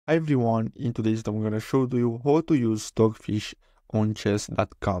Hi everyone, in today's video I'm going to show you how to use Stockfish on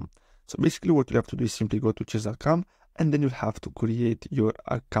chess.com. So basically what you have to do is simply go to chess.com and then you have to create your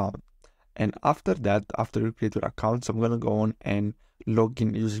account. And after that, after you create your account, so I'm going to go on and log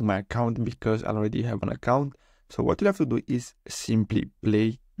in using my account because I already have an account. So what you have to do is simply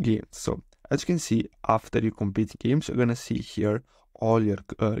play games. So as you can see, after you complete games, you're going to see here all your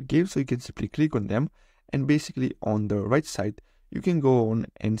games. So you can simply click on them, and basically on the right side, you can go on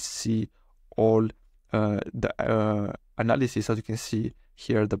and see all the analysis. As you can see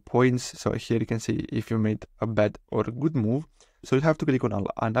here, the points. So here you can see if you made a bad or a good move. So you have to click on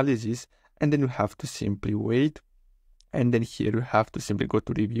analysis, and then you have to simply wait. And then here you have to simply go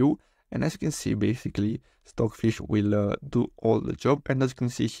to review. And as you can see, basically Stockfish will do all the job. And as you can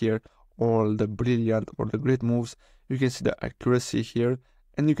see here, all the brilliant or the great moves, you can see the accuracy here,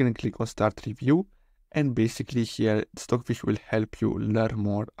 and you can click on start review. And basically here, Stockfish will help you learn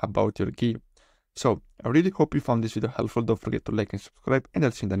more about your game. So I really hope you found this video helpful. Don't forget to like and subscribe, and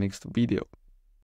I'll see you in the next video.